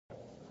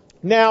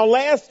Now,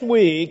 last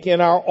week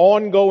in our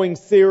ongoing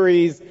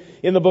series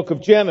in the book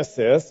of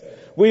Genesis,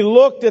 we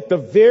looked at the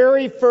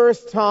very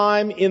first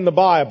time in the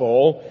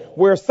Bible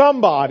where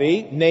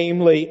somebody,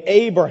 namely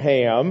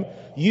Abraham,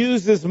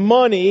 uses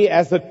money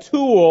as a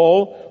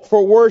tool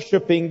for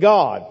worshiping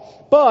God.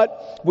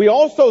 But we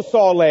also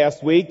saw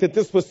last week that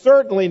this was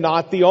certainly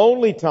not the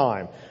only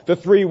time. The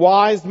three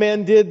wise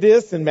men did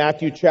this in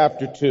Matthew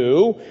chapter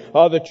 2.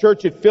 The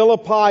church at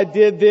Philippi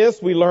did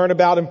this. We learn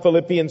about in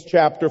Philippians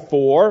chapter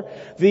 4.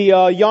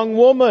 The young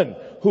woman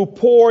who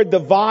poured the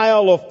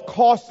vial of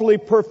costly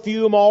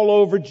perfume all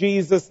over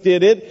Jesus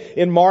did it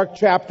in Mark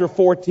chapter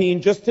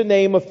 14, just to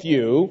name a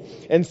few.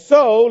 And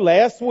so,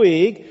 last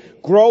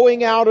week,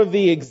 growing out of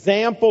the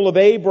example of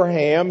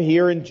Abraham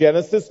here in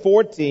Genesis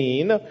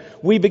 14,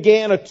 we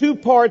began a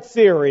two-part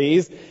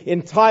series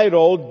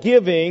entitled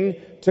Giving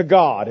to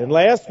God. And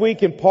last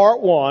week in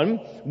part 1,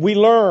 we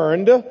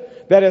learned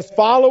that as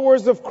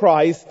followers of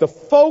Christ, the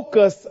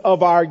focus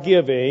of our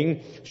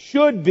giving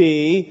should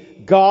be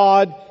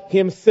God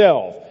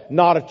Himself.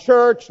 Not a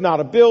church,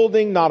 not a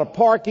building, not a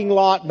parking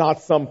lot,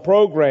 not some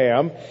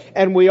program.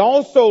 And we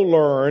also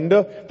learned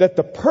that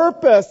the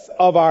purpose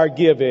of our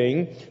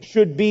giving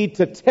should be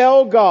to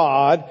tell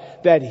God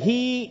that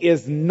He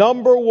is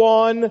number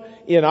one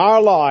in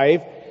our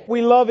life.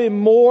 We love Him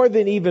more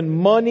than even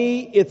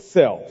money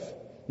itself.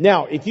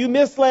 Now, if you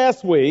missed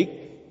last week,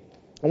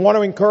 I want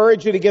to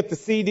encourage you to get the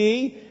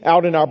CD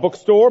out in our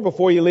bookstore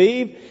before you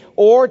leave,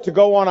 or to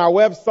go on our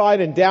website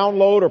and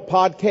download or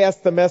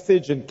podcast the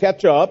message and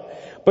catch up.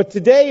 But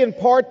today in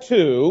part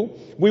 2,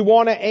 we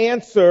want to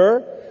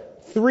answer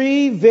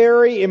 3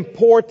 very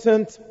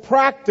important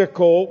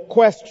practical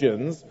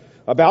questions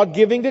about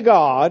giving to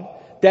God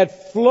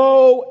that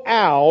flow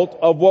out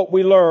of what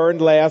we learned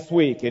last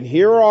week. And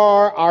here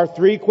are our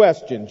 3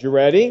 questions. You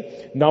ready?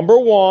 Number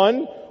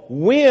 1,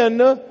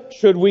 when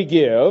should we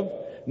give?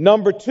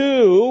 Number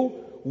 2,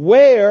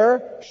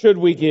 where should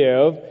we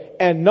give?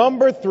 And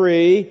number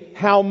 3,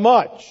 how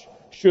much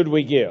should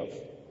we give?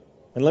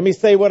 And let me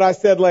say what I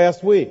said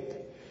last week.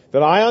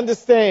 That I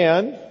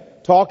understand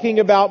talking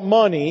about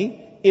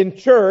money in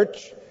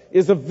church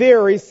is a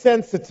very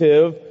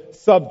sensitive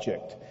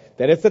subject.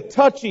 That it's a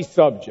touchy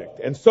subject.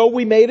 And so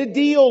we made a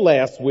deal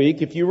last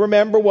week, if you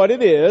remember what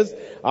it is.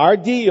 Our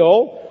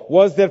deal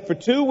was that for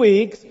 2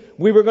 weeks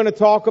we were going to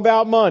talk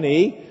about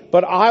money,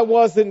 but I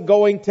wasn't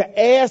going to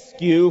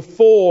ask you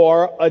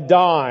for a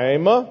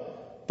dime,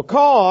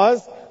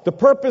 because the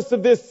purpose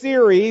of this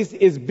series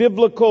is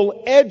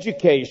biblical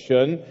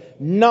education,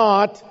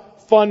 not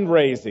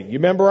fundraising. You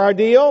remember our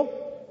deal?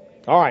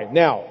 All right.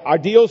 Now, our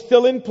deal's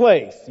still in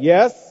place.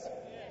 Yes?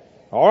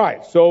 All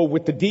right. So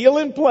with the deal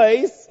in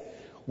place,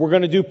 we're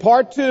going to do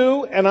part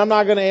 2, and I'm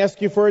not going to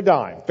ask you for a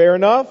dime. Fair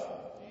enough?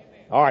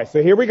 All right.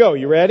 So here we go.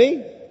 You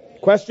ready?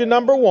 Question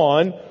number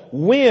 1.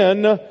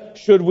 When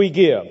should we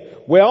give?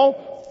 Well,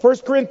 1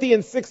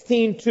 Corinthians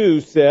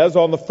 16:2 says,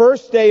 on the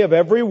first day of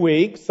every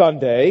week,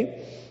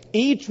 Sunday,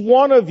 each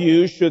one of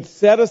you should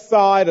set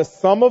aside a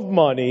sum of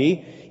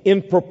money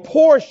in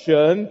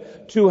proportion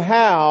to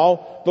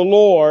how the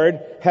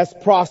Lord has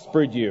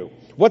prospered you.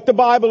 What the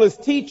Bible is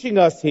teaching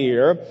us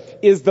here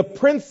is the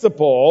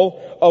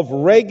principle of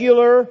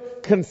regular,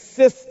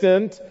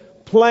 consistent,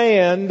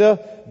 planned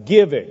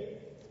giving.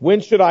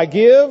 When should I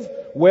give?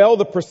 Well,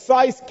 the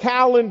precise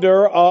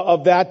calendar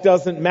of that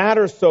doesn't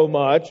matter so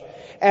much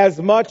as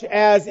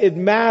it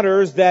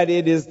matters that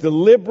it is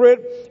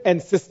deliberate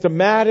and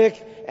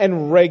systematic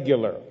and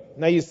regular.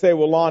 Now you say,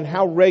 well, Lon,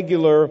 how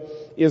regular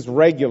is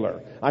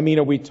regular? I mean,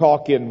 are we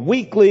talking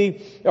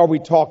weekly? Are we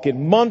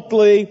talking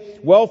monthly?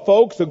 Well,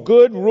 folks, a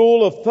good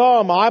rule of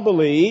thumb, I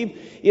believe,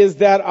 is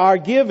that our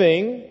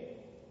giving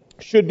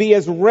should be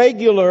as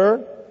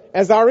regular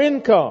as our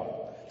income.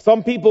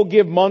 Some people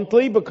give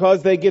monthly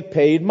because they get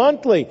paid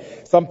monthly.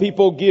 Some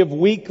people give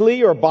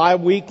weekly or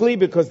bi-weekly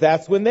because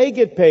that's when they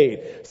get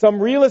paid.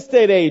 Some real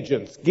estate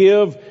agents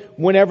give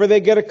whenever they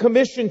get a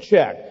commission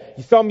check.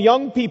 Some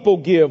young people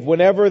give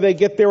whenever they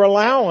get their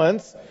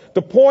allowance.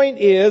 The point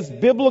is,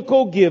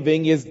 biblical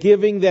giving is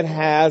giving that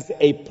has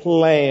a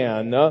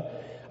plan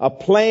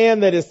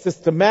that is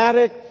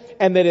systematic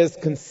and that is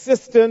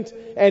consistent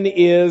and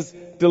is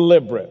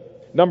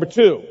deliberate. Number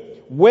 2,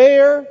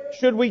 where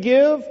should we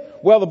give?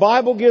 Well, the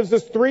Bible gives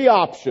us 3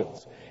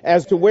 options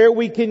as to where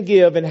we can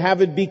give and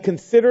have it be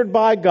considered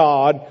by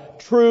God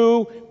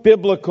true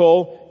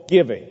biblical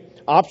giving.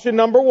 Option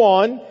number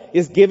 1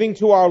 is giving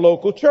to our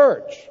local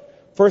church.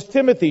 1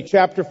 Timothy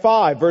chapter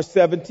 5 verse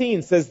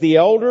 17 says, the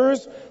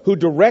elders who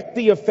direct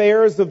the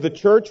affairs of the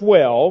church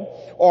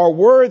well are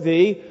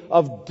worthy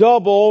of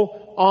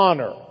double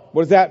honor.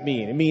 What does that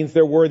mean? It means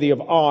they're worthy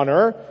of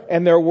honor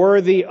and they're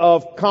worthy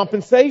of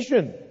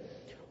compensation.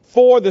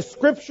 For the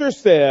Scripture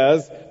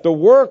says the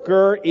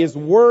worker is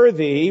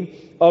worthy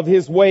of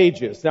his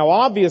wages. Now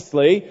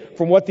obviously,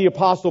 from what the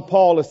Apostle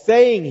Paul is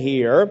saying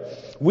here,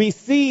 we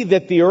see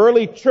that the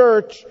early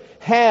church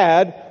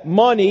had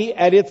money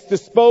at its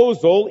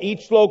disposal,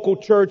 each local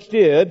church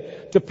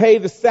did, to pay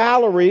the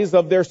salaries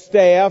of their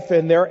staff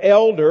and their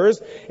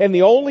elders. And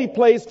the only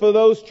place for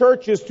those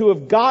churches to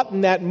have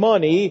gotten that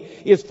money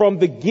is from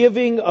the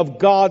giving of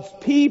God's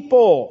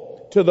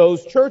people to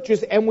those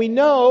churches. And we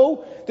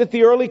know that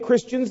the early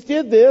Christians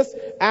did this.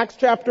 Acts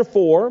chapter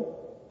 4,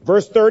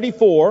 verse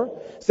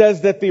 34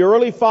 says that the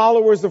early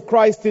followers of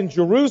Christ in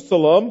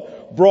Jerusalem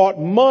brought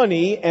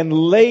money and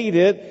laid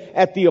it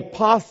at the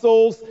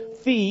apostles'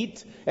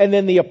 feet, and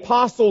then the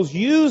apostles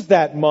used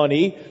that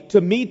money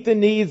to meet the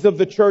needs of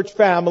the church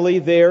family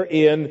there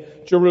in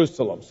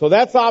Jerusalem. So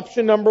that's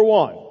option number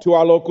one, to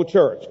our local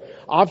church.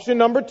 Option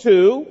number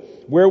two,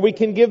 where we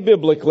can give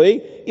biblically,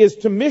 is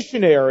to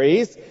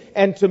missionaries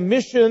and to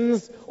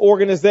missions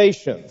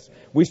organizations.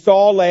 We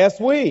saw last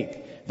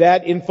week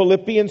that in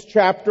Philippians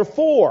chapter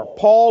 4,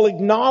 Paul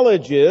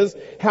acknowledges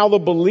how the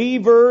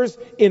believers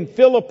in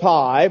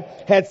Philippi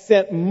had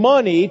sent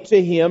money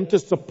to him to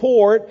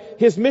support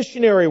his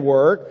missionary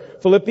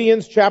work.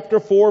 Philippians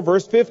chapter 4,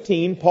 verse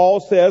 15, Paul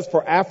says,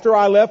 "For after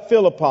I left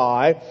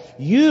Philippi,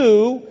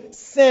 you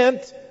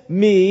sent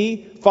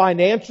me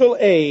financial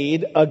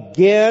aid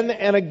again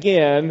and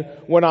again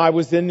when I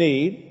was in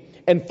need."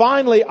 And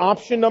finally,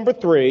 option number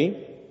 3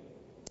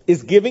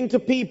 is giving to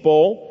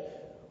people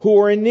who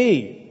are in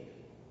need.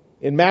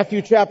 In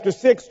Matthew chapter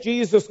 6,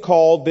 Jesus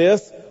called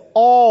this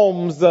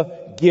alms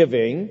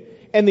giving,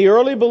 and the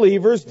early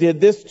believers did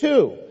this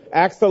too.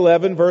 Acts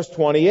 11, verse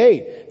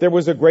 28. There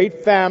was a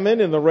great famine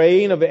in the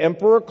reign of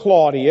Emperor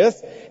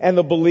Claudius, and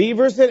the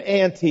believers at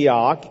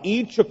Antioch,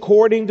 each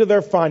according to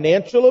their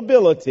financial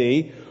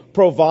ability,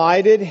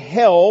 provided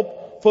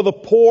help for the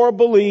poor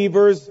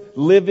believers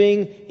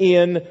living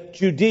in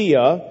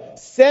Judea,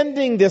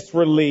 sending this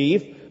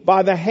relief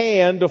by the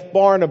hand of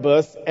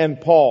Barnabas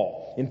and Paul.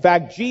 In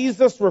fact,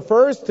 Jesus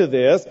refers to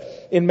this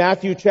in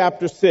Matthew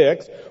chapter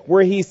 6,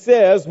 where he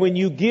says, "When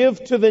you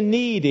give to the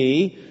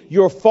needy,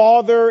 your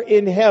Father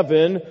in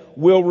heaven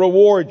will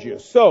reward you."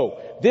 So,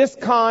 this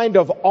kind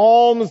of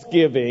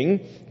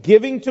almsgiving,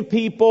 giving to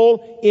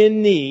people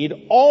in need,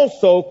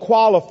 also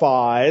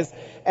qualifies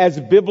as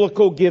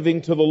biblical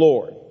giving to the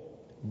Lord.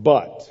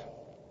 But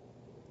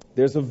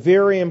there's a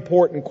very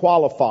important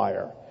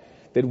qualifier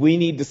that we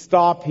need to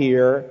stop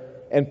here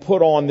and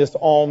put on this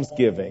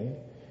almsgiving.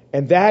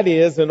 And that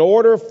is, in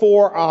order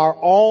for our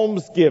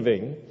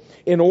almsgiving,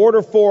 in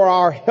order for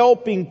our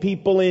helping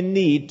people in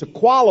need to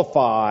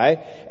qualify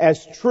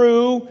as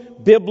true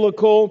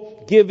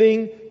biblical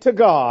giving to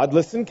God,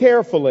 listen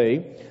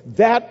carefully,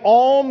 that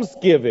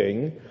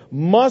almsgiving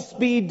must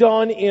be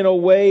done in a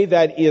way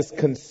that is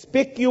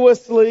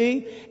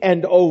conspicuously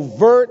and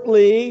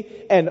overtly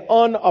and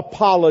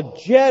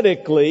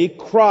unapologetically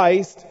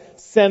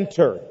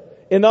Christ-centered.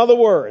 In other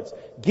words,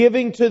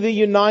 giving to the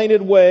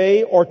United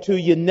Way or to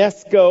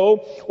UNESCO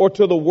or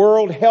to the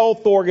World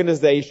Health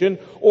Organization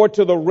or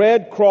to the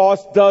Red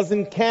Cross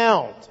doesn't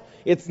count.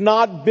 It's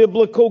not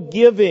biblical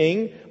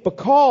giving,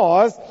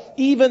 because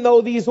even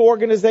though these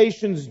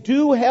organizations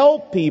do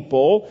help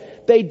people,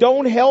 they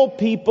don't help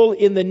people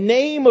in the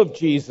name of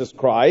Jesus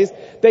Christ.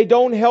 They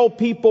don't help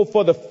people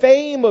for the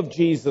fame of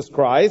Jesus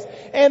Christ.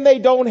 And they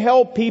don't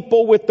help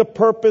people with the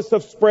purpose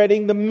of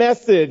spreading the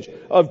message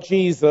of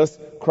Jesus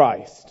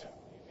Christ.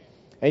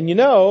 And you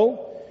know,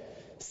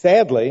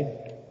 sadly,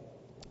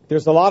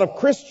 there's a lot of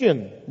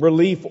Christian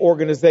relief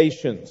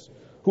organizations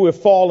who have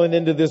fallen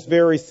into this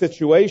very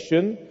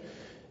situation.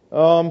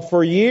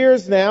 For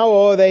years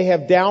now, they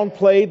have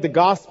downplayed the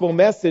gospel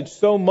message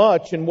so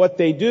much in what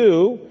they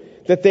do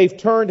that they've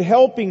turned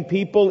helping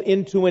people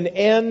into an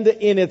end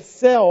in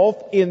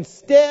itself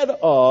instead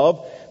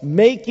of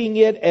making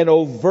it an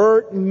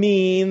overt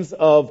means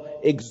of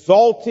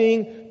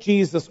exalting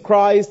Jesus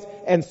Christ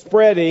and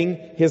spreading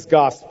His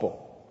gospel.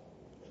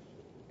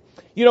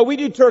 You know, we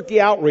do turkey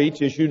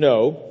outreach, as you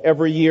know,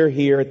 every year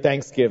here at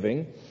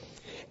Thanksgiving.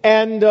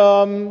 And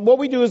what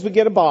we do is we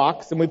get a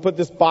box, and we put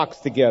this box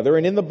together.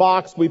 And in the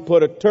box, we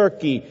put a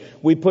turkey,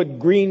 we put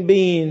green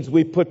beans,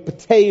 we put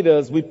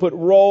potatoes, we put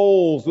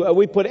rolls,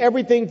 we put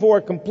everything for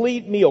a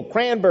complete meal,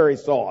 cranberry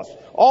sauce.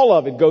 All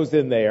of it goes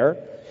in there.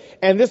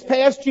 And this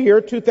past year,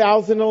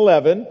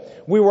 2011,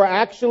 we were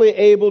actually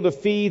able to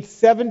feed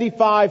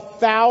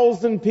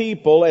 75,000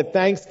 people at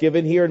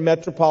Thanksgiving here in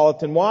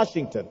metropolitan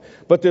Washington.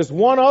 But there's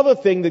one other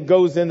thing that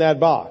goes in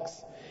that box,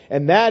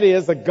 and that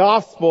is a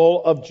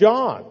Gospel of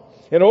John.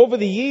 And over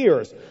the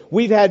years,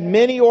 we've had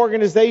many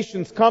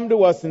organizations come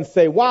to us and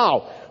say,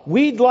 "Wow,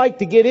 we'd like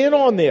to get in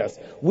on this.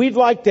 We'd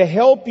like to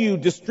help you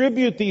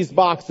distribute these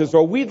boxes,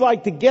 or we'd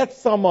like to get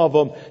some of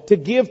them to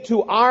give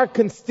to our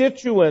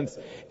constituents."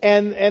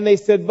 And they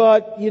said,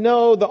 "But, you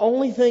know, the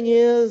only thing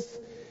is,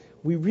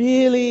 we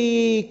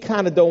really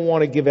kind of don't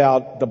want to give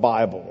out the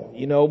Bible.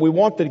 You know, we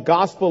want the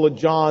Gospel of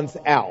John's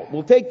out.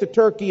 We'll take the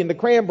turkey and the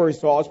cranberry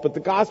sauce, but the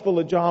Gospel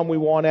of John we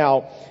want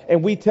out."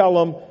 And we tell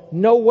them,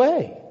 "No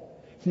way.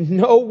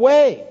 No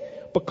way.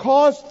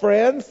 Because,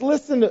 friends,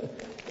 listen,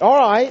 all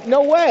right,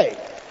 no way.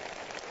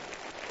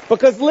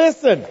 Because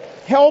listen,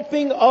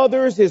 helping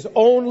others is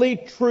only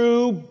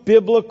true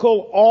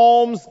biblical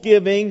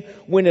almsgiving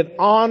when it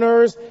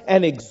honors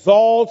and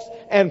exalts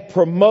and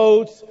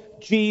promotes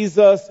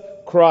Jesus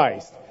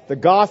Christ. The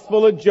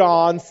Gospel of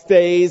John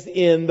stays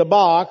in the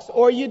box,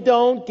 or you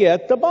don't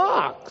get the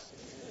box.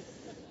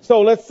 So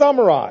let's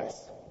summarize.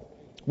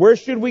 Where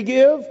should we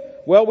give?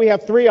 Well, we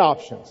have three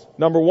options.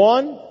 Number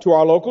one, to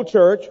our local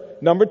church.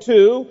 Number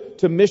two,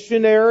 to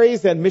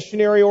missionaries and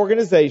missionary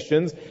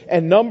organizations.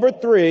 And number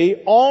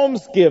three,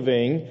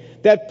 almsgiving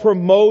that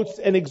promotes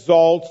and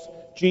exalts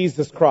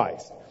Jesus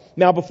Christ.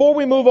 Now, before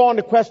we move on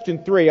to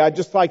question three, I'd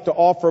just like to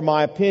offer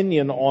my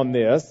opinion on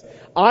this.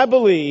 I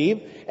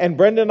believe, and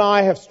Brenda and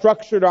I have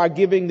structured our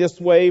giving this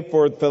way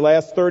for the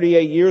last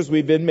 38 years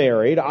we've been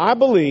married, I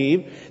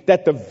believe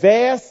that the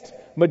vast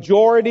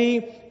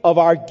majority of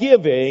our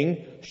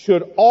giving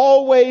should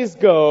always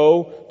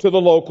go to the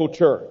local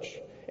church.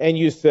 And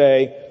you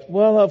say,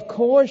 well, of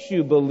course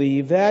you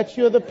believe that.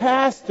 You're the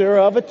pastor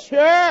of a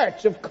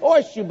church. Of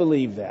course you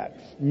believe that.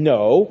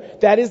 No,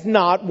 that is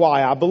not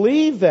why I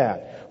believe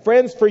that.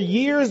 Friends, for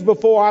years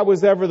before I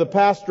was ever the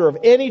pastor of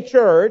any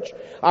church,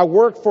 I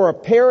worked for a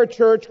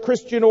parachurch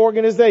Christian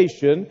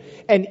organization,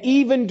 and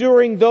even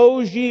during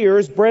those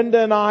years, Brenda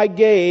and I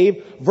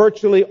gave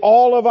virtually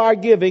all of our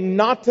giving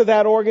not to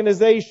that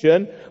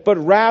organization,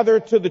 but rather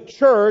to the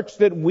church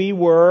that we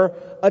were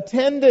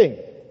attending.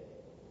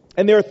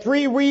 And there are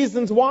three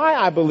reasons why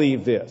I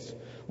believe this.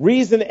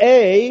 Reason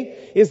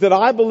A is that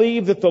I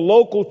believe that the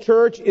local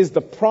church is the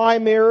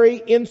primary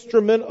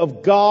instrument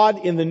of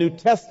God in the New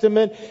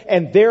Testament,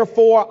 and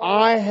therefore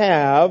I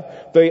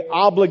have the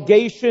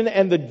obligation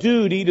and the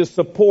duty to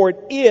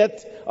support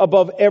it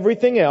above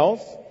everything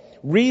else.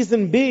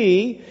 Reason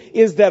B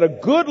is that a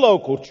good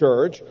local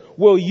church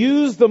will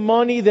use the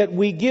money that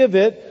we give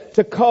it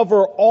to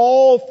cover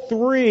all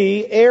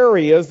three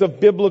areas of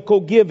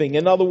biblical giving.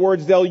 In other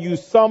words, they'll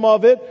use some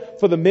of it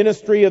for the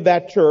ministry of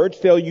that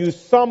church. They'll use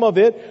some of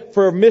it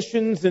for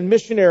missions and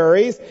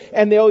missionaries.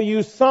 And they'll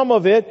use some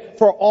of it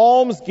for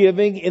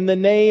almsgiving in the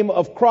name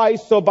of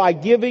Christ. So by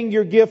giving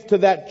your gift to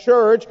that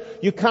church,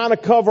 you kind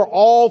of cover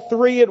all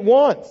three at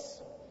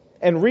once.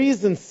 And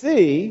reason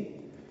C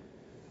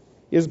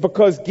is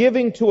because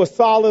giving to a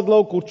solid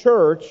local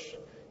church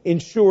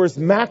ensures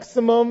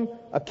maximum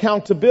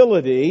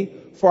accountability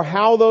for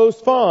how those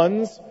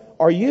funds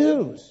are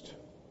used.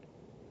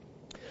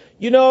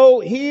 You know,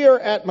 here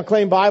at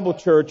McLean Bible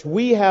Church,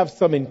 we have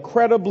some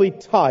incredibly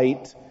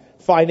tight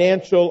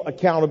financial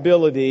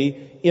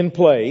accountability in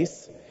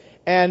place.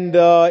 And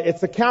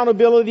it's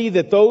accountability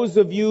that those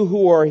of you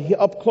who are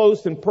up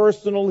close and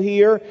personal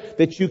here,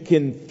 that you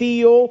can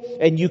feel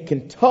and you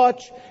can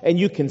touch and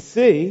you can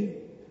see.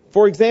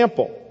 For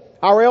example,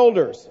 our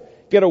elders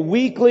get a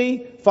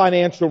weekly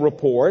financial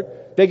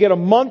report. They get a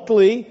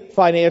monthly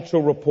financial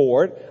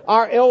report.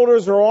 Our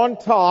elders are on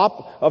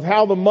top of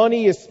how the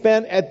money is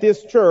spent at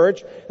this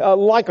church,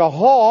 like a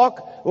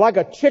hawk, like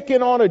a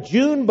chicken on a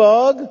June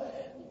bug.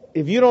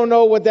 If you don't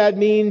know what that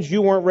means,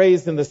 you weren't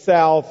raised in the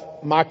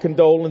South. My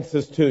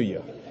condolences to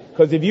you.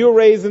 Because if you were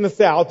raised in the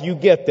South, you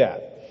get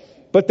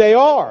that. But they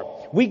are.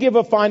 We give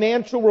a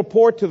financial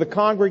report to the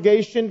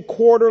congregation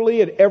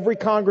quarterly at every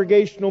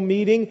congregational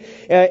meeting.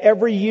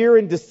 Every year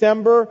in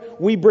December,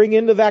 we bring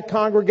into that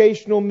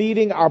congregational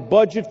meeting our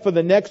budget for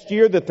the next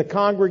year that the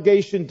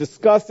congregation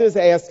discusses,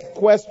 asks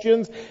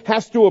questions,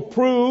 has to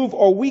approve,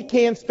 or we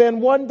can't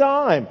spend one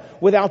dime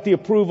without the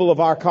approval of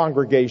our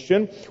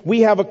congregation.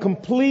 We have a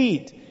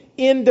complete,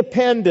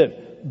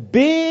 independent,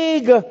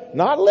 big,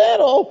 not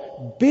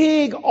little,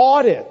 big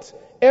audit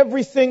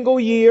every single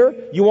year.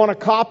 You want a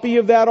copy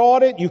of that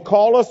audit? You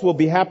call us. We'll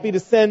be happy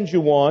to send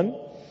you one.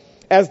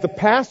 As the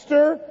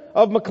pastor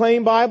of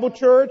McLean Bible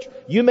Church,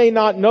 you may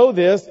not know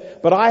this,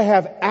 but I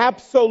have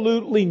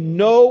absolutely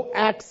no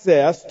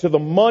access to the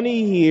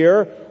money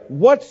here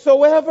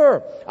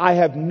whatsoever. I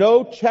have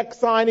no check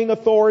signing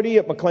authority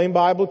at McLean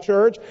Bible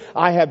Church.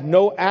 I have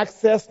no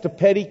access to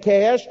petty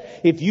cash.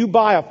 If you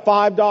buy a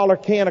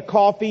 $5 can of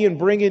coffee and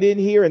bring it in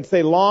here and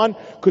say, Lon,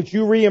 could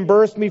you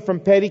reimburse me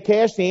from petty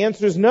cash? The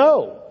answer is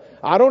no.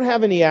 I don't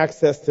have any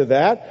access to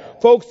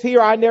that. Folks,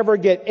 here I never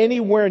get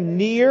anywhere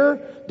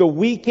near the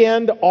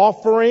weekend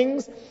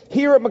offerings.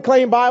 Here at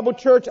McLean Bible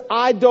Church,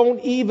 I don't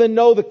even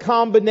know the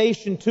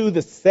combination to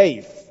the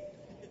safe.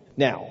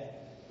 Now,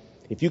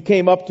 if you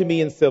came up to me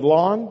and said,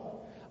 Lon,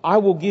 I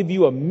will give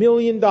you $1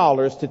 million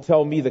to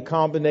tell me the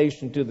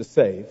combination to the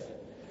safe,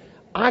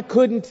 I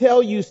couldn't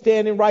tell you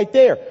standing right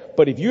there.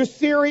 But if you're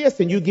serious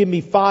and you give me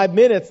 5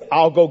 minutes,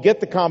 I'll go get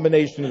the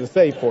combination of the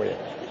safe for you.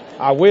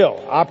 I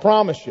will. I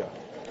promise you.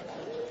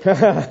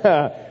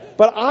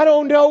 But I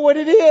don't know what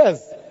it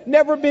is.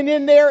 Never been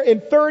in there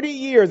in 30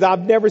 years.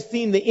 I've never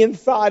seen the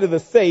inside of the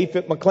safe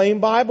at McLean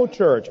Bible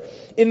Church.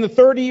 In the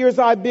 30 years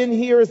I've been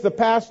here as the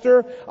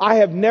pastor, I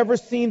have never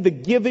seen the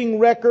giving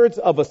records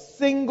of a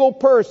single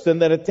person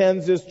that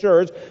attends this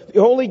church. The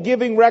only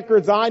giving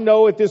records I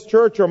know at this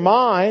church are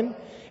mine.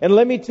 And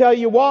let me tell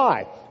you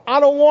why. I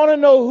don't want to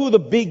know who the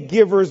big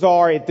givers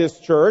are at this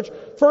church.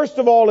 First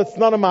of all, it's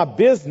none of my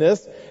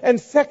business. And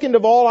second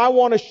of all, I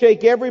want to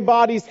shake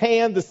everybody's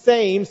hand the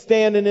same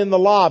standing in the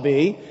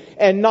lobby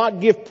and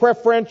not give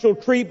preferential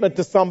treatment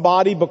to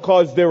somebody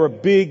because they're a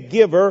big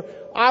giver.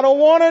 I don't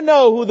want to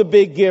know who the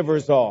big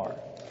givers are.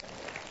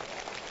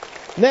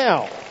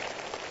 Now,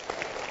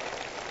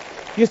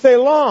 you say,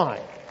 Lon,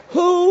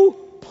 who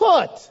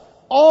put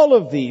all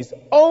of these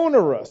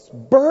onerous,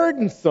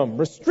 burdensome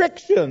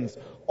restrictions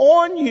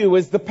on you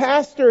as the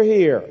pastor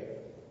here?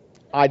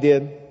 I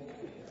did.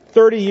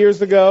 30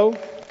 years ago,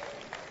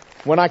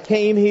 when I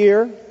came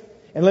here,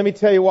 and let me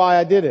tell you why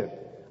I did it.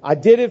 I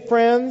did it,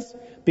 friends,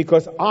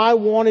 because I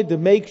wanted to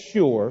make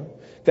sure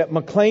that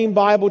McLean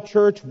Bible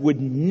Church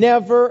would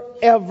never,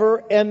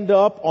 ever end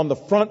up on the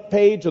front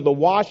page of the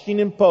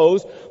Washington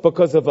Post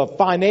because of a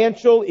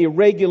financial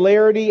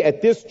irregularity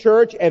at this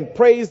church. And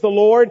praise the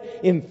Lord,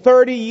 in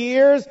 30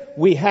 years,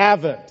 we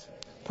haven't.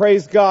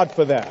 Praise God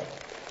for that.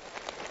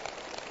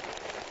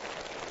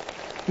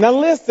 Now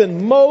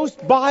listen,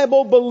 most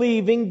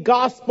Bible-believing,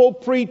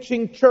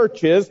 gospel-preaching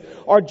churches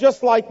are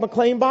just like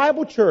McLean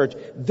Bible Church.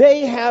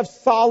 They have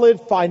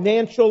solid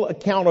financial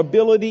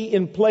accountability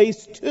in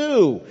place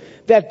too,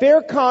 that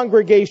their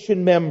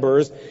congregation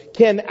members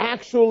can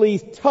actually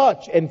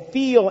touch and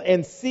feel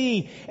and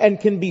see and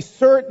can be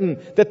certain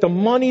that the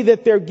money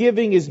that they're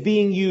giving is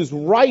being used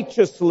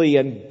righteously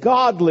and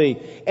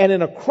godly and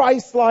in a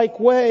Christ-like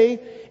way.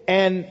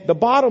 And the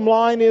bottom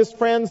line is,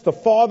 friends, the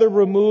farther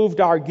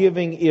removed our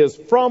giving is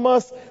from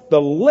us,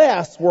 the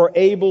less we're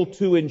able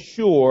to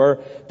ensure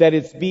that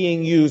it's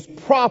being used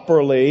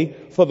properly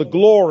for the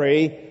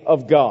glory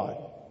of God.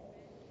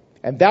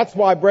 And that's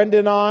why Brenda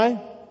and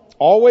I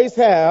always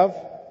have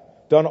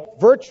done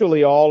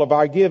virtually all of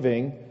our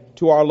giving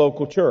to our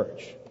local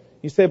church.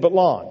 You say, but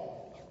Lon,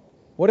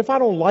 what if I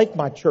don't like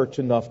my church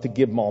enough to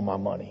give them all my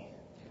money?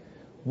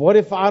 What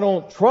if I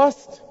don't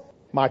trust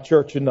my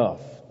church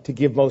enough to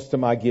give most of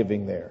my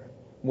giving there?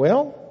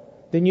 Well,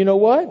 then you know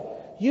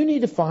what? You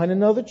need to find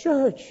another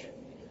church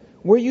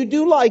where you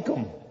do like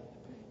them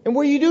and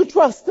where you do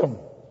trust them.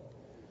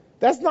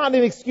 That's not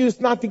an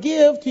excuse not to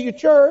give to your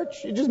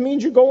church. It just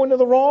means you're going to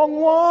the wrong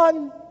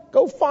one.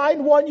 Go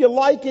find one you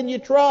like and you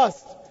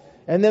trust,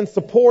 and then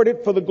support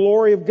it for the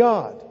glory of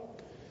God.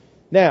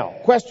 Now,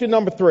 question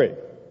number 3.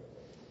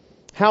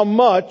 How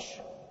much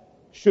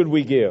should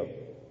we give?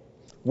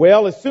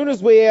 Well, as soon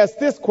as we ask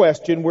this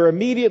question, we're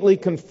immediately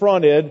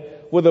confronted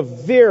with a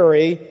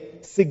very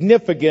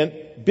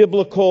significant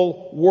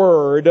biblical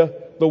word.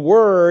 The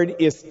word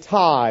is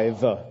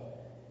tithe.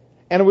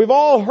 And we've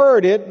all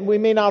heard it. We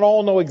may not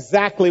all know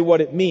exactly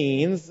what it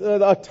means.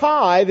 A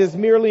tithe is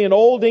merely an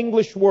old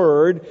English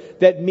word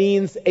that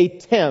means a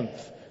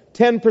tenth,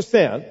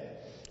 10%.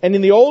 And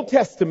in the Old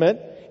Testament,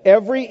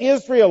 every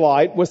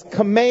Israelite was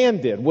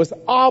commanded, was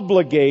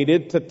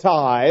obligated to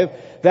tithe.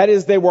 That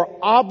is, they were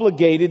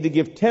obligated to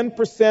give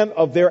 10%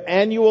 of their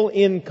annual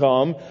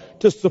income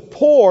to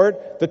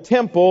support the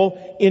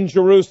temple in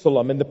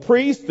Jerusalem. And the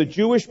priests, the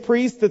Jewish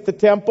priests at the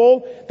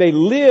temple, they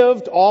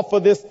lived off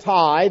of this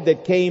tithe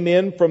that came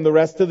in from the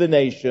rest of the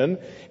nation.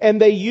 And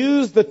they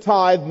used the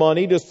tithe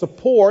money to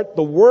support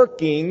the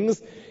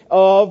workings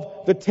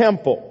of the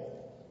temple.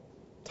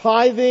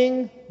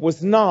 Tithing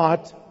was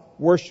not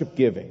worship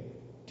giving.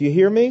 Do you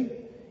hear me?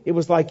 It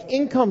was like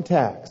income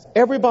tax.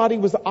 Everybody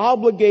was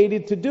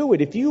obligated to do it.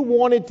 If you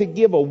wanted to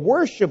give a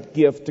worship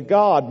gift to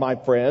God, my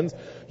friends,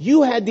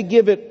 you had to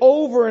give it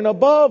over and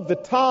above the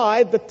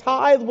tithe. The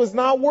tithe was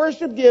not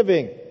worship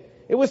giving.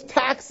 It was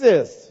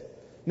taxes.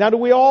 Now, do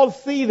we all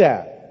see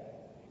that?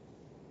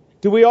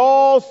 Do we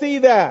all see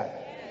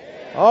that?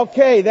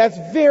 Okay, that's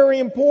very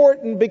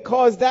important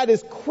because that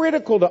is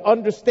critical to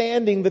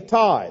understanding the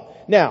tithe.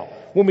 Now,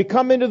 when we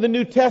come into the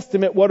New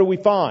Testament, what do we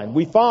find?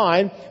 We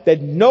find that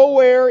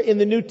nowhere in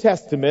the New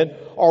Testament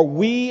are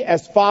we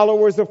as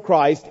followers of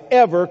Christ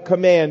ever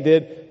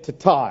commanded to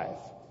tithe.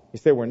 You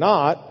say we're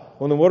not.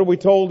 Well, then what are we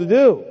told to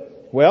do?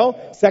 Well,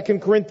 2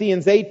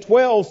 Corinthians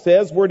 8:12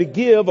 says we're to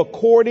give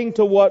according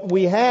to what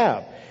we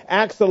have.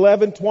 Acts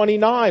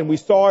 11:29, we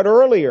saw it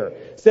earlier,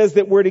 says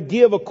that we're to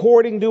give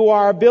according to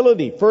our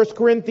ability. 1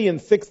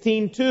 Corinthians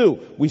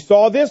 16:2, we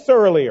saw this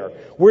earlier.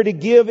 We're to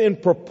give in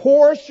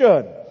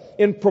proportion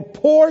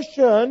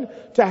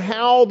to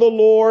how the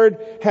Lord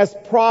has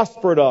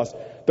prospered us.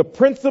 The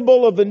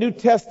principle of the New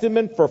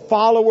Testament for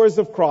followers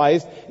of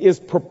Christ is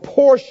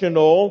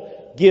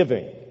proportional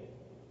giving.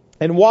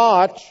 And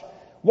watch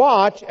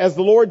as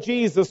the Lord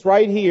Jesus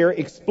right here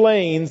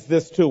explains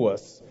this to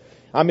us.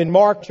 I'm in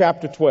Mark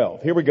chapter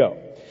 12. Here we go.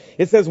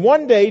 It says,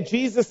 one day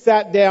Jesus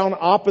sat down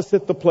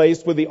opposite the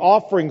place where the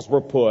offerings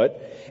were put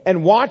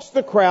and watched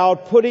the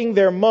crowd putting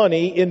their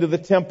money into the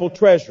temple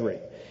treasury.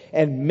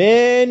 And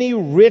many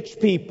rich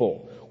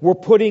people were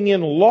putting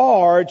in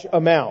large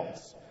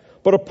amounts.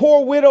 But a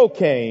poor widow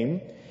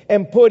came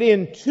and put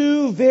in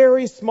 2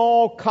 very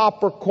small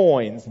copper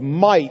coins,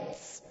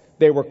 mites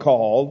they were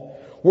called,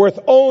 worth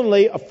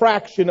only a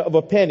fraction of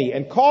a penny.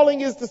 And calling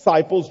his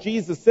disciples,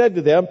 Jesus said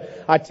to them,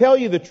 I tell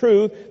you the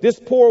truth, this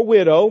poor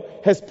widow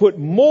has put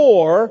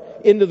more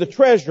into the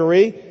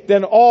treasury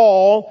than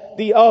all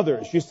the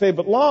others. You say,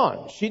 but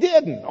Lon, she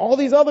didn't. All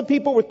these other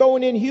people were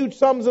throwing in huge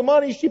sums of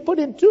money. She put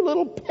in 2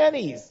 little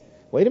pennies.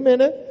 Wait a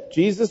minute.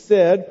 Jesus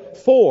said,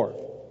 for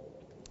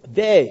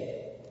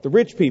they, the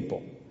rich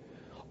people,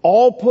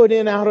 all put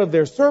in out of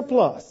their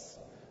surplus,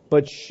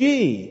 but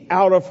she,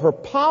 out of her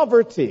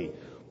poverty,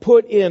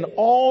 put in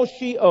all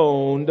she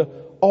owned,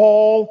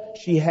 all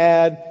she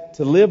had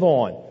to live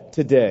on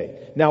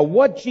today. Now,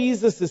 what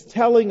Jesus is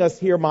telling us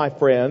here, my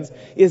friends,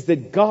 is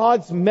that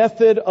God's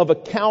method of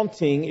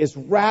accounting is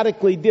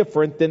radically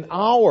different than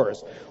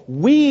ours.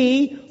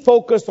 We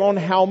focus on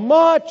how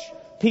much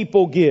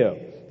people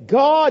give.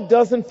 God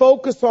doesn't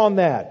focus on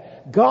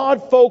that.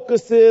 God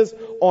focuses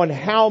on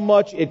how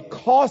much it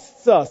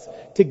costs us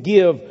to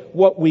give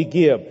what we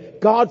give.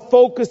 God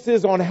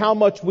focuses on how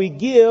much we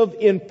give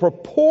in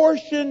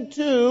proportion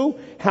to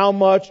how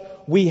much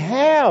we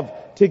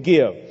have to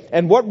give.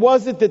 And what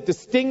was it that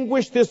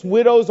distinguished this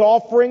widow's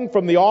offering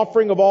from the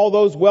offering of all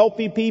those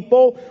wealthy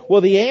people?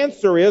 Well, the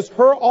answer is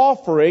her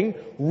offering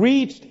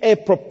reached a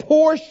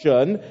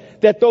proportion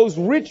that those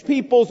rich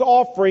people's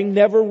offering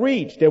never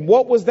reached. And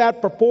what was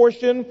that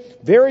proportion?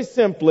 Very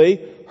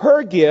simply,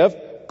 her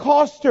gift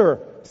cost her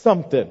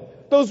something.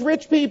 Those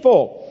rich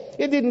people,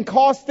 it didn't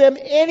cost them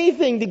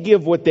anything to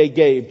give what they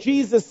gave.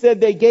 Jesus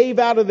said they gave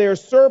out of their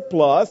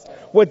surplus.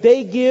 What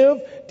they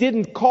give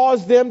didn't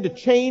cause them to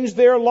change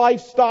their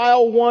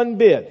lifestyle one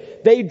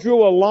bit. They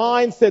drew a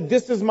line, said,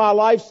 this is my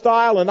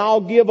lifestyle, and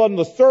I'll give on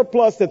the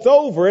surplus that's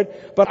over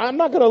it, but I'm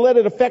not going to let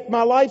it affect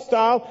my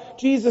lifestyle.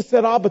 Jesus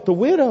said, but the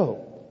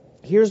widow,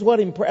 here's what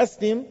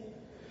impressed him.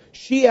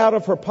 She, out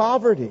of her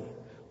poverty,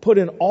 put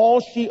in all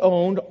she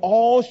owned,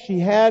 all she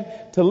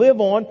had to live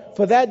on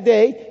for that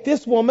day.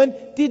 This woman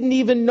didn't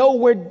even know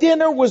where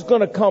dinner was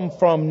going to come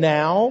from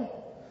now.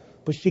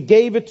 But she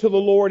gave it to the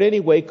Lord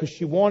anyway because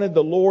she wanted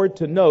the Lord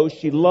to know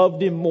she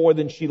loved him more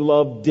than she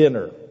loved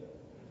dinner.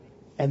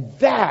 And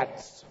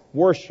that's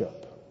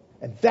worship.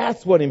 And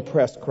that's what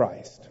impressed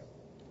Christ.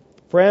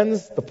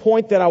 Friends, the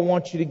point that I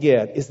want you to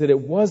get is that it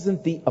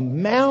wasn't the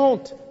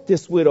amount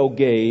this widow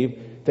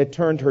gave that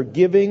turned her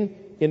giving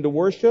into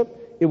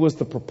worship. It was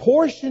the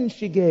proportion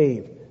she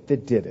gave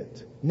that did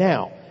it.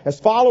 Now, as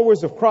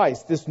followers of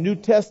Christ, this New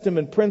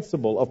Testament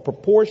principle of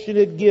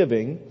proportionate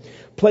giving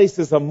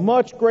places a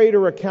much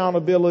greater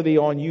accountability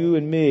on you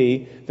and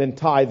me than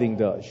tithing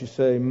does. You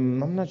say,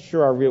 I'm not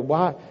sure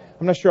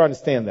I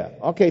understand that.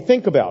 Okay,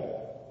 think about it.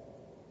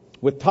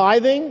 With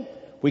tithing,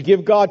 we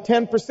give God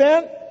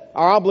 10%,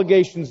 our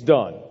obligation's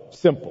done.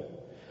 Simple.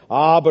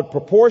 But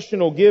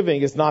proportional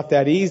giving is not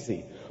that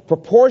easy.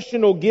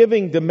 Proportional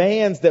giving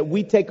demands that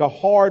we take a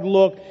hard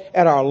look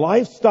at our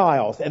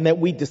lifestyles and that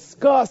we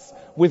discuss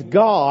with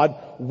God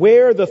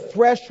where the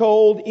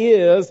threshold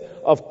is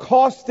of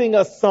costing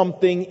us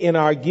something in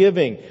our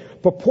giving.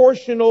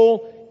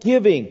 Proportional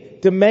giving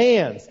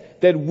demands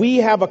that we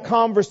have a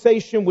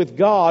conversation with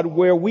God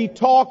where we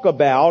talk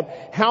about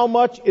how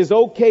much is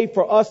okay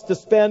for us to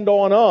spend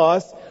on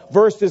us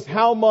versus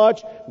how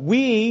much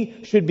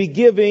we should be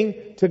giving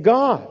to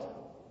God.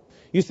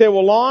 You say,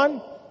 well,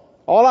 Lon,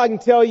 all I can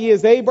tell you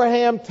is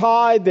Abraham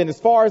tithed, and as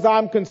far as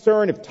I'm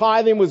concerned, if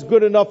tithing was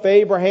good enough for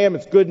Abraham,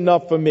 it's good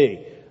enough for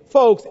me.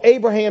 Folks,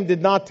 Abraham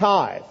did not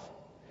tithe.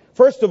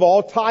 First of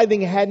all,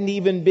 tithing hadn't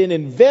even been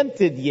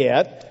invented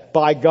yet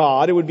by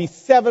God. It would be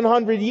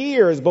 700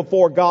 years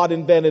before God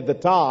invented the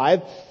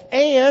tithe.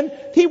 And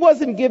he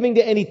wasn't giving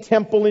to any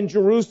temple in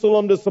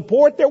Jerusalem to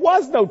support. There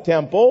was no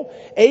temple.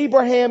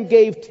 Abraham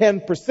gave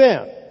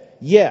 10%.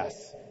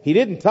 Yes, he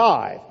didn't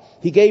tithe.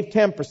 He gave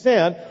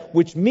 10%,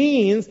 which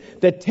means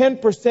that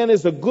 10%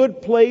 is a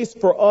good place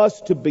for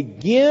us to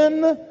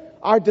begin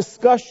our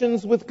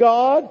discussions with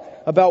God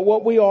about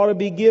what we ought to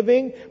be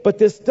giving. But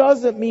this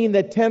doesn't mean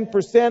that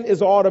 10%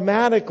 is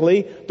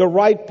automatically the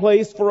right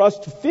place for us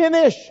to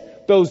finish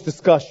those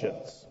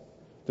discussions.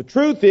 The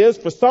truth is,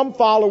 for some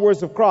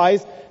followers of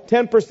Christ,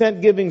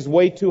 10% giving is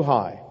way too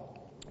high,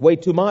 way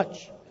too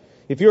much.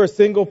 If you're a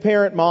single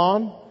parent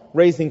mom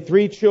raising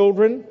 3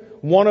 children,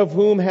 one of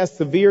whom has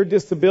severe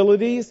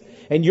disabilities,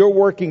 and you're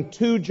working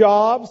 2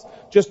 jobs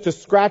just to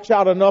scratch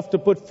out enough to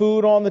put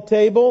food on the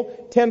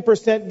table,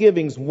 10%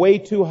 giving's way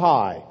too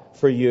high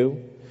for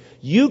you.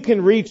 You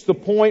can reach the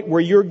point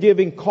where your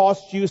giving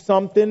costs you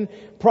something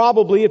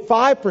probably at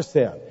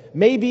 5%,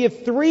 maybe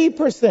at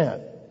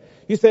 3%.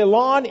 You say,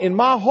 Lon, in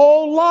my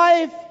whole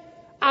life,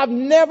 I've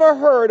never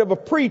heard of a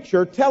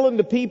preacher telling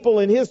the people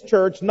in his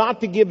church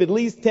not to give at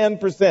least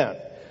 10%.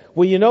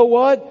 Well, you know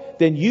what?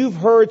 Then you've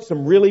heard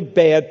some really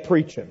bad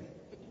preaching.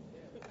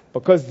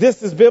 Because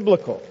this is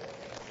biblical.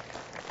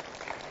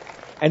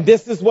 And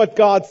this is what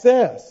God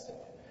says.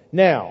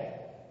 Now,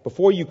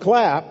 before you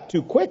clap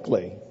too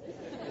quickly,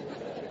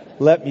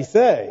 let me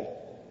say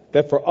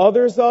that for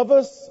others of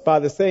us, by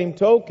the same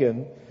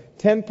token,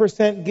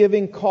 10%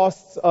 giving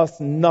costs us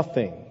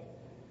nothing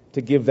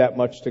to give that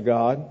much to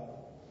God.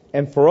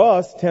 And for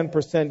us,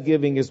 10%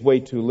 giving is way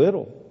too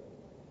little.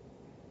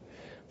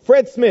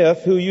 Fred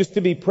Smith, who used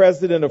to be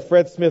president of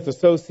Fred Smith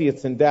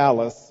Associates in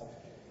Dallas,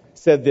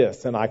 said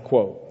this, and I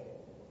quote,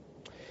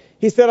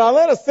 he said, "I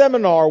led a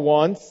seminar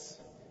once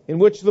in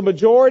which the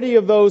majority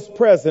of those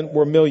present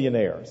were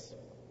millionaires.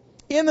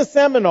 In the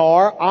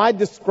seminar, I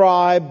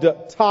described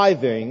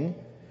tithing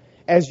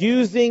as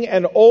using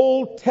an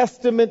Old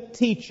Testament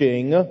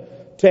teaching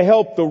to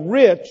help the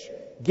rich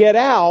get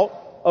out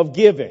of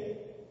giving.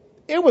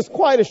 It was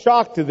quite a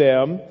shock to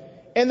them,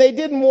 and they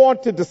didn't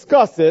want to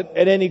discuss it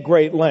at any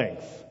great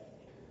length."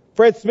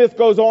 Fred Smith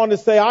goes on to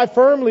say, "I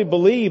firmly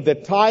believe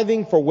that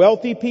tithing for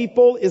wealthy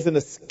people is an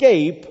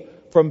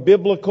escape from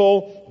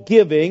biblical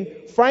giving.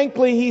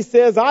 Frankly," he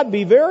says, "I'd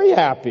be very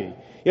happy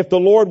if the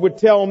Lord would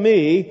tell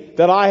me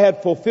that I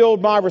had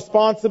fulfilled my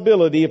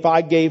responsibility if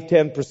I gave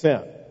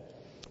 10%.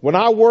 When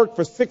I worked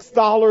for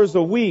 $6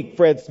 a week,"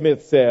 Fred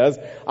Smith says,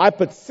 "I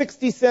put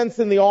 60 cents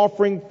in the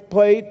offering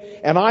plate,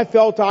 and I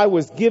felt I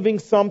was giving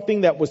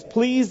something that was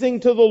pleasing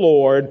to the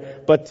Lord.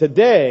 But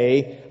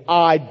today,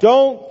 I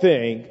don't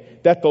think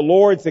that the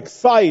Lord's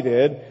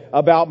excited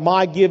about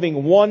my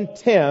giving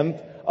 1/10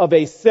 of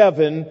a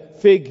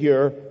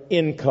 7-figure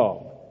income."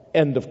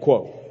 End of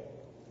quote.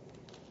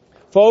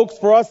 Folks,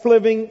 for us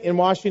living in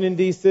Washington,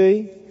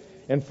 D.C.,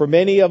 and for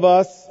many of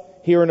us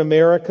here in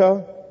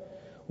America,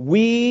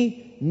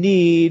 we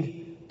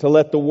need to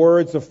let the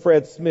words of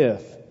Fred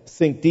Smith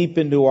sink deep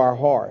into our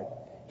heart.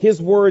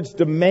 His words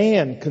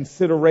demand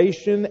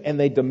consideration and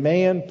they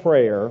demand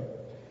prayer,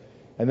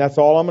 and that's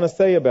all I'm going to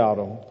say about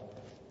them,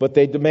 but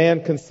they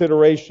demand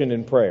consideration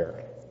and prayer.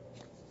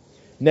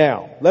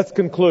 Now, let's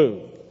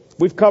conclude.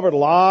 We've covered a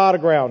lot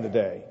of ground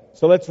today,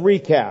 so let's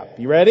recap.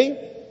 You ready?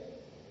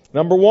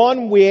 Number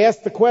one, we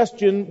asked the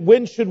question,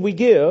 when should we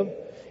give?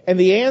 And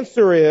the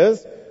answer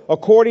is,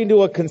 according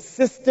to a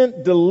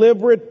consistent,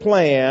 deliberate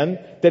plan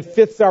that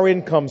fits our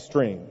income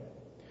stream.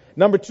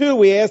 Number two,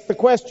 we asked the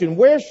question,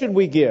 where should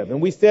we give? And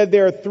we said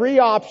there are 3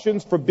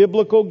 options for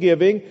biblical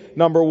giving.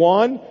 Number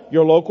one,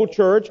 your local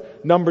church.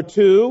 Number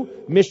two,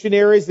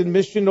 missionaries and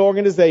mission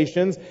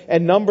organizations.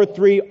 And number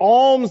 3,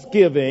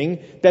 almsgiving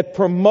that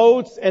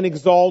promotes and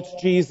exalts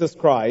Jesus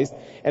Christ.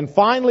 And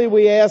finally,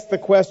 we asked the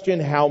question,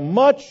 how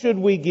much should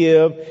we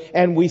give?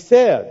 And we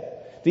said,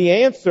 the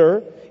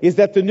answer is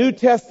that the New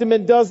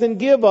Testament doesn't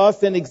give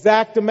us an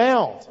exact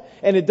amount.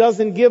 And it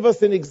doesn't give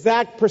us an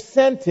exact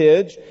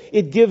percentage.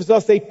 It gives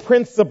us a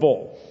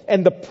principle.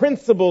 And the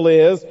principle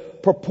is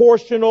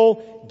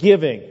proportional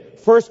giving.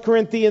 1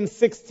 Corinthians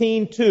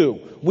 16:2.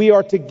 We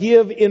are to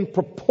give in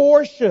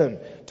proportion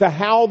to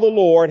how the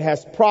Lord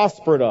has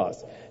prospered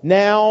us.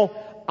 Now,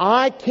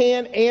 I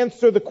can't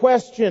answer the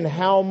question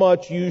how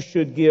much you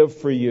should give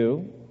for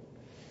you.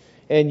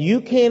 And you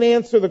can't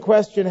answer the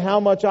question how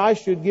much I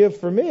should give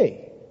for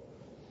me.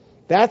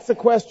 That's a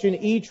question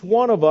each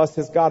one of us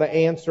has got to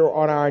answer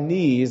on our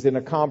knees in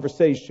a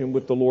conversation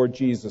with the Lord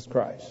Jesus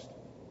Christ.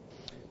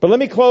 But let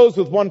me close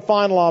with one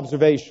final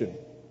observation.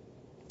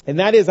 And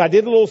that is, I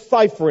did a little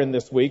ciphering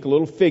this week, a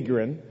little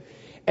figuring.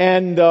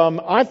 And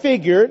I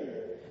figured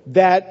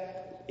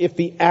that if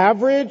the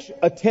average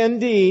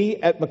attendee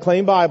at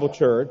McLean Bible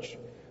Church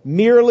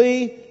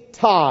merely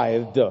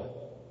tithed,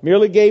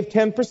 merely gave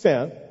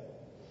 10%,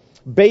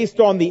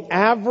 based on the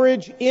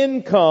average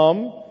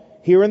income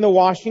here in the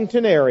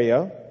Washington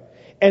area,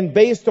 and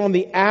based on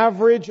the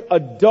average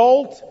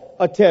adult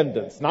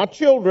attendance, not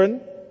children,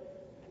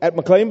 at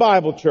McLean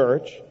Bible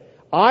Church,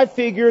 I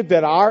figured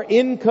that our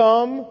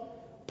income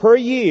per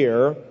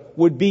year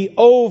would be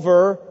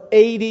over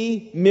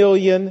 $80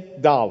 million.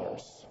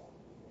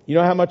 You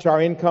know how much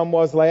our income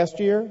was last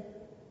year?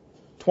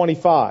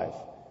 $25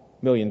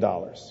 million.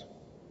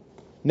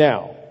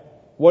 Now,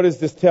 what does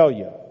this tell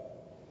you?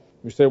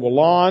 You say, well,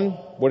 Lon,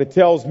 what it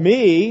tells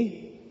me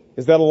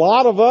is that a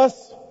lot of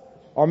us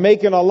are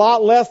making a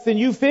lot less than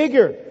you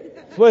figured.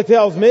 That's what it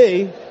tells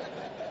me.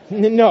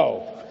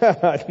 No.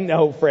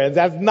 No, friends,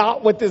 that's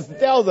not what this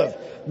tells us.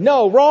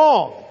 No,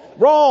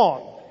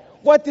 wrong.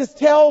 What this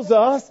tells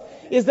us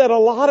is that a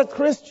lot of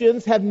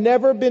Christians have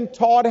never been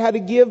taught how to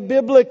give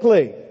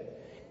biblically.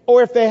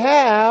 Or if they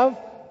have,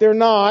 they're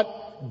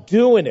not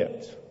doing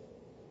it.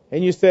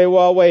 And you say,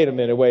 well, wait a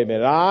minute.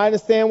 I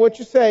understand what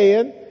you're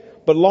saying,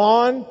 but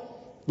Lon,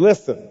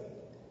 listen.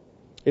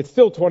 It's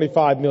still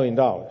 $25 million.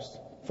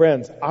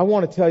 Friends, I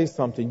want to tell you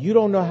something. You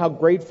don't know how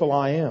grateful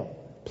I am.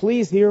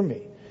 Please hear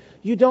me.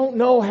 You don't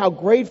know how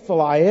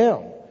grateful I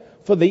am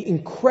for the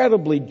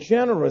incredibly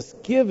generous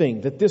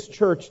giving that this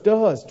church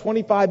does.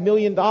 $25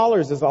 million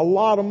is a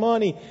lot of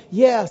money.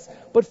 Yes,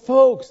 but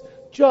folks,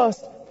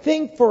 just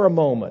think for a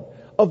moment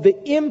of the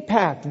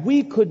impact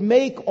we could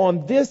make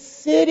on this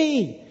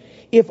city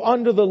if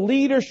under the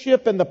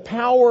leadership and the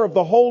power of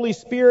the Holy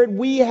Spirit,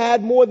 we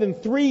had more than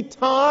 3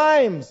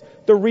 times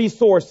the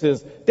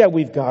resources that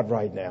we've got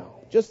right now.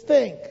 Just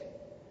think.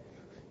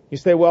 You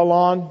say, well,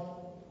 Lon,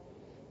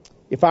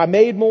 if I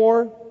made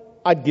more,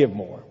 I'd give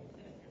more.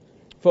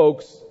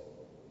 Folks,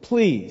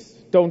 please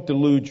don't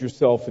delude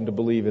yourself into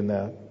believing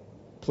that.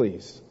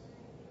 Please.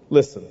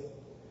 Listen.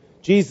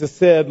 Jesus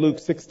said, Luke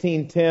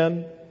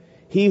 16:10,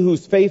 he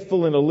who's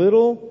faithful in a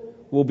little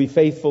will be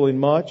faithful in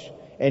much.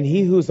 And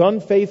he who's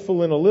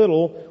unfaithful in a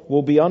little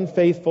will be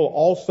unfaithful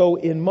also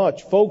in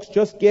much. Folks,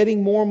 just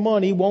getting more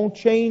money won't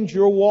change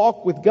your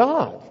walk with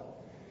God.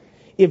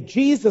 If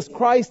Jesus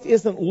Christ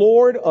isn't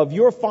Lord of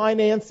your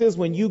finances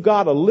when you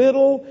got a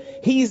little,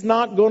 He's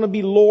not going to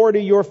be Lord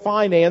of your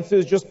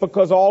finances just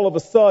because all of a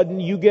sudden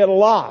you get a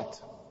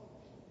lot.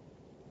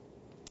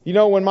 You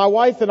know, when my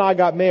wife and I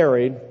got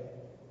married,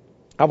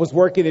 I was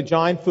working at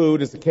Giant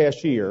Food as a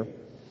cashier.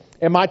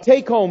 And my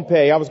take-home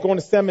pay, I was going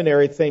to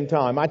seminary at the same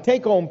time. My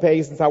take-home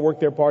pay, since I worked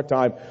there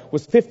part-time,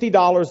 was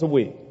 $50 a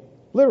week.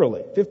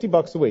 Literally,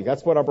 $50 a week.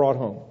 That's what I brought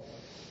home.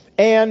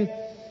 And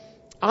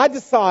I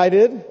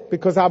decided,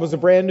 because I was a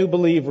brand new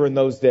believer in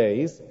those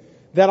days,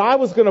 that I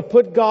was going to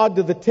put God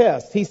to the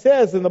test. He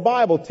says in the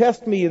Bible,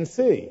 test me and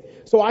see.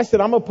 So I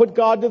said, I'm going to put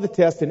God to the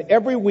test, and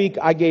every week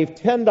I gave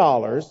 $10,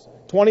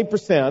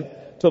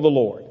 20% to the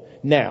Lord.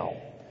 Now,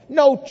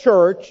 no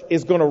church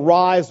is going to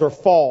rise or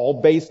fall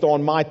based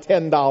on my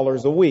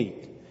 $10 a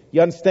week.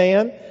 You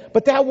understand?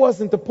 But that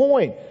wasn't the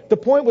point. The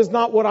point was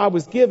not what I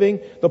was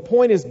giving. The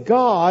point is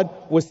God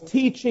was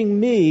teaching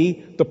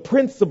me the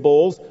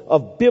principles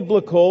of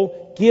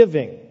biblical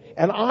giving.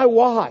 And I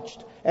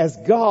watched as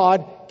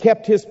God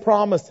kept His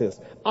promises.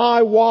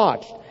 I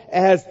watched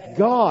as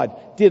God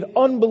did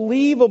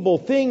unbelievable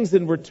things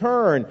in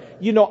return.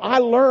 You know, I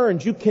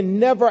learned you can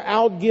never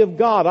outgive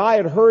God. I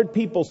had heard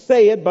people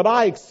say it, but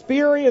I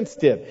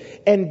experienced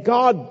it. And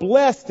God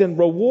blessed and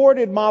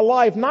rewarded my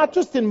life, not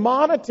just in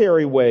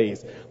monetary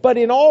ways, but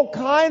in all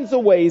kinds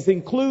of ways,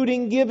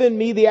 including giving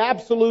me the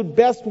absolute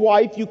best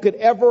wife you could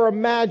ever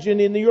imagine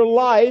in your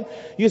life.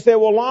 You say,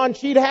 well, Lon,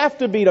 she'd have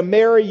to be to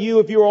marry you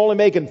if you were only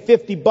making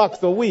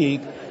 $50 a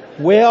week.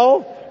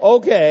 Well,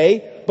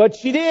 okay, but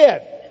she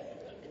did.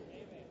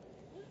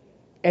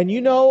 And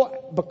you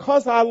know,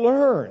 because I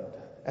learned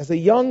as a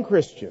young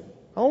Christian,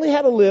 I only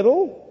had a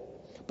little,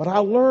 but I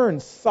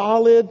learned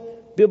solid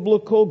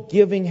biblical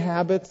giving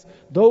habits.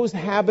 Those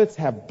habits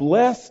have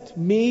blessed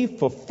me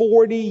for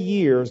 40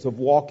 years of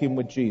walking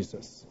with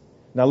Jesus.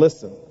 Now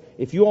listen,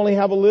 if you only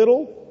have a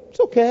little, it's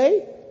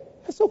okay.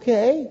 That's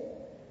okay.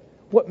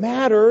 What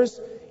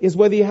matters is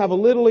whether you have a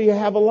little or you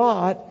have a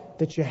lot,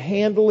 that you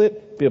handle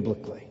it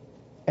biblically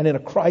and in a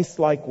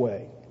Christ-like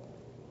way.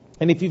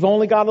 And if you've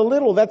only got a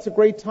little, that's a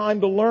great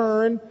time to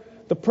learn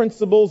the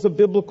principles of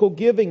biblical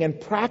giving and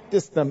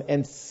practice them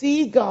and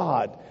see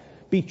God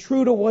be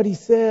true to what He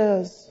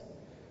says.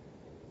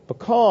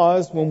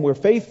 Because when we're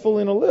faithful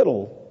in a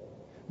little,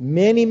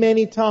 many,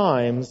 many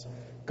times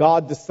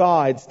God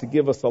decides to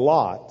give us a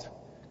lot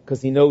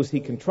because He knows He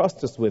can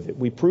trust us with it.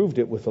 We proved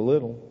it with a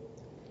little.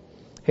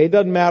 Hey, it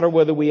doesn't matter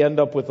whether we end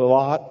up with a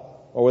lot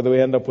or whether we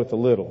end up with a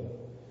little.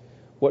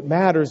 What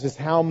matters is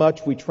how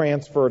much we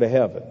transfer to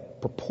heaven,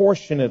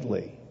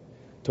 proportionately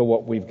to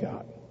what we've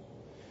got.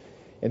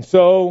 And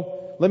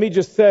so, let me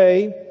just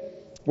say,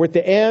 we're at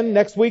the end.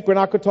 Next week, we're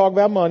not going to talk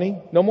about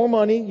money. No more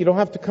money. You don't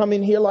have to come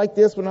in here like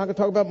this. We're not going to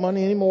talk about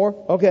money anymore.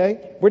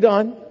 Okay, we're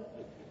done.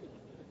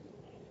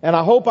 And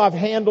I hope I've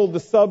handled the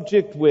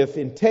subject with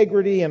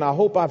integrity, and I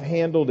hope I've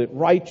handled it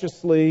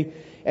righteously.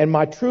 And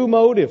my true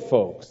motive,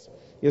 folks,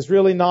 is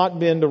really not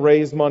been to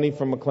raise money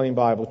from McLean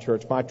Bible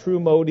Church. My true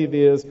motive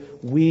is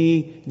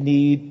we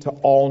need to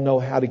all know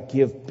how to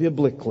give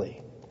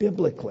biblically,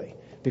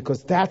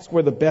 because that's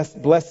where the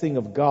best blessing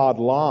of God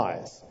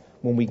lies,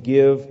 when we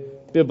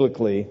give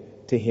biblically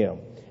to Him.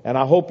 And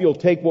I hope you'll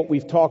take what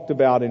we've talked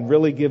about and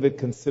really give it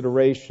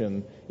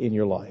consideration in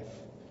your life.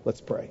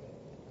 Let's pray.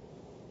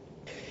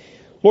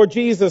 Lord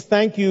Jesus,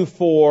 thank you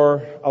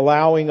for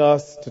allowing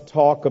us to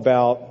talk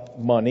about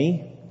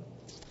money.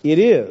 It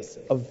is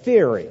a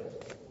very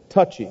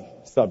touchy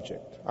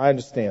subject. I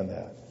understand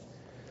that.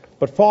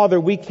 But Father,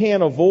 we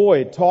can't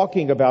avoid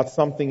talking about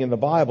something in the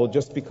Bible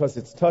just because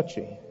it's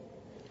touchy.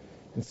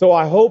 And so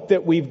I hope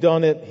that we've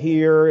done it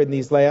here in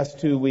these last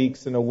 2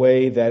 weeks in a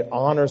way that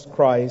honors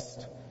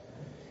Christ,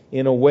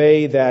 in a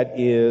way that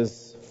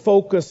is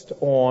focused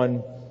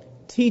on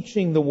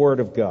teaching the Word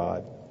of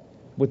God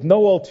with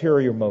no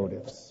ulterior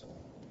motives.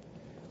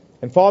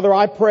 And Father,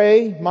 I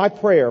pray, my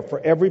prayer for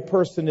every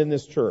person in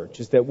this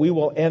church is that we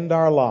will end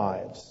our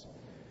lives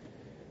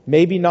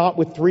maybe not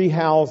with 3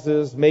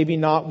 houses, maybe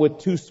not with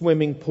 2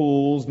 swimming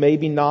pools,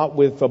 maybe not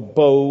with a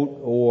boat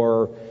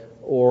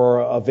or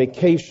a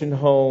vacation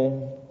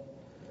home,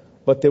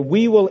 but that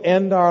we will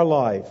end our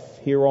life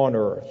here on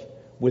earth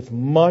with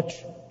much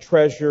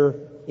treasure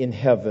in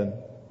heaven.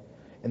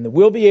 And that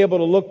we'll be able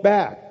to look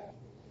back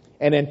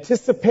and,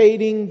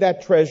 anticipating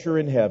that treasure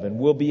in heaven,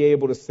 we'll be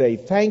able to say,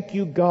 thank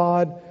you,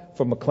 God,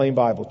 for McLean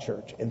Bible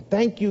Church. And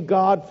thank you,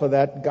 God, for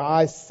that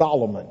guy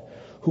Solomon,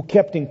 who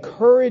kept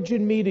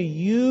encouraging me to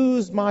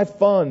use my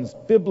funds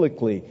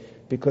biblically,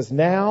 because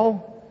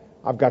now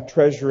I've got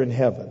treasure in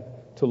heaven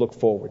to look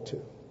forward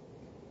to.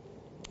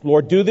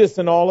 Lord, do this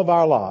in all of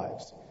our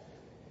lives.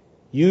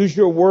 Use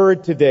your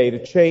word today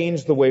to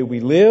change the way we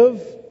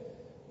live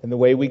and the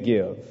way we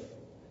give.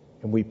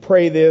 And we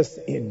pray this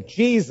in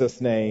Jesus'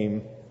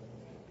 name.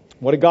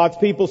 What do God's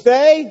people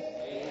say?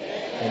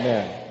 Amen.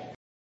 Amen.